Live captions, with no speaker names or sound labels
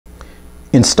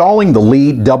Installing the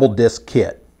Lee double disc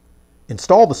kit.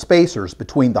 Install the spacers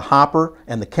between the hopper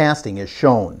and the casting as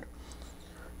shown.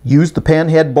 Use the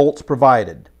panhead bolts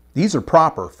provided. These are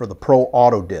proper for the Pro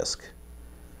Auto Disc.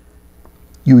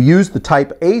 You use the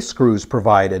Type A screws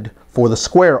provided for the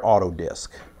square auto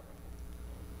disc.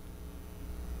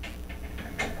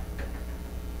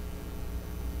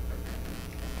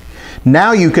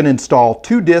 Now you can install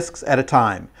 2 discs at a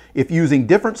time. If using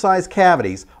different size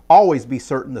cavities, always be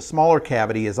certain the smaller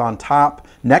cavity is on top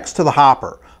next to the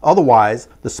hopper. Otherwise,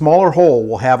 the smaller hole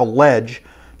will have a ledge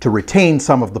to retain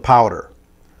some of the powder.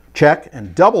 Check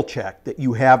and double check that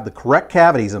you have the correct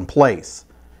cavities in place,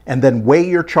 and then weigh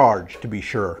your charge to be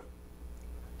sure.